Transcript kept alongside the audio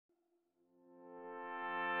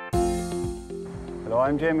Hello,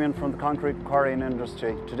 I'm Damien from the concrete quarrying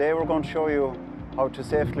industry. Today we're going to show you how to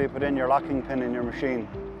safely put in your locking pin in your machine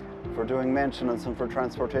for doing maintenance and for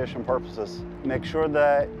transportation purposes. Make sure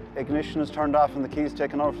the ignition is turned off and the keys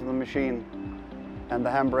taken out of the machine and the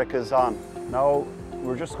handbrake is on. Now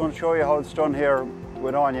we're just going to show you how it's done here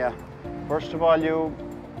with Anya. First of all, you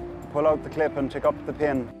pull out the clip and take up the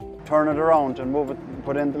pin, turn it around and move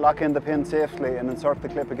it, lock in the pin safely and insert the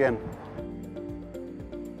clip again.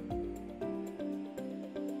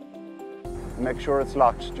 Make sure it's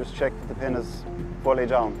locked. Just check that the pin is fully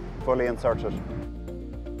down, fully inserted.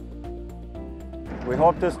 We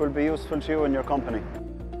hope this will be useful to you and your company.